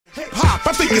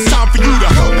I think it's time for you to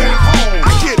come back home.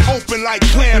 I get open like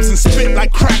clams and spit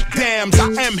like crack dams. I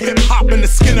am hip-hop in the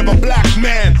skin of a black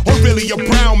man, or really a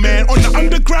brown man. On the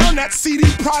underground, that CD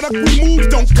product we move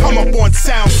don't come up on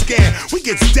SoundScan. We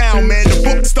gets down, man, the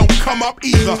books don't come up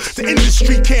either. The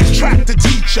industry can't track the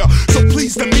teacher, so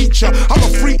pleased to meet ya. I'm a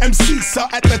free MC, sir,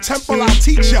 at the temple I'll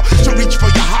teach ya to reach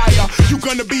for your higher. You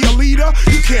gonna be a leader?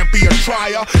 You can't be a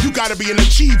trier. You gotta be an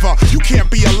achiever, you can't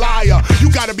be a liar.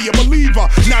 You gotta be a believer,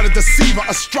 not a deceiver,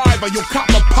 a striver. You'll cop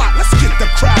a pot, let's get the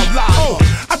crowd live. Oh,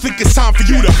 I think it's time for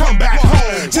you to come back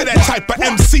home to that type of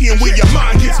MCing where your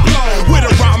mind gets blown, where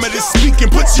the rhyme is speaking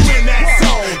puts you in that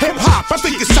zone. Hip hop, I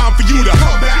think it's time for you to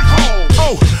come back home.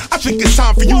 Oh, I think it's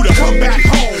time for you to come back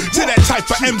home to that type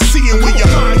of MCing where your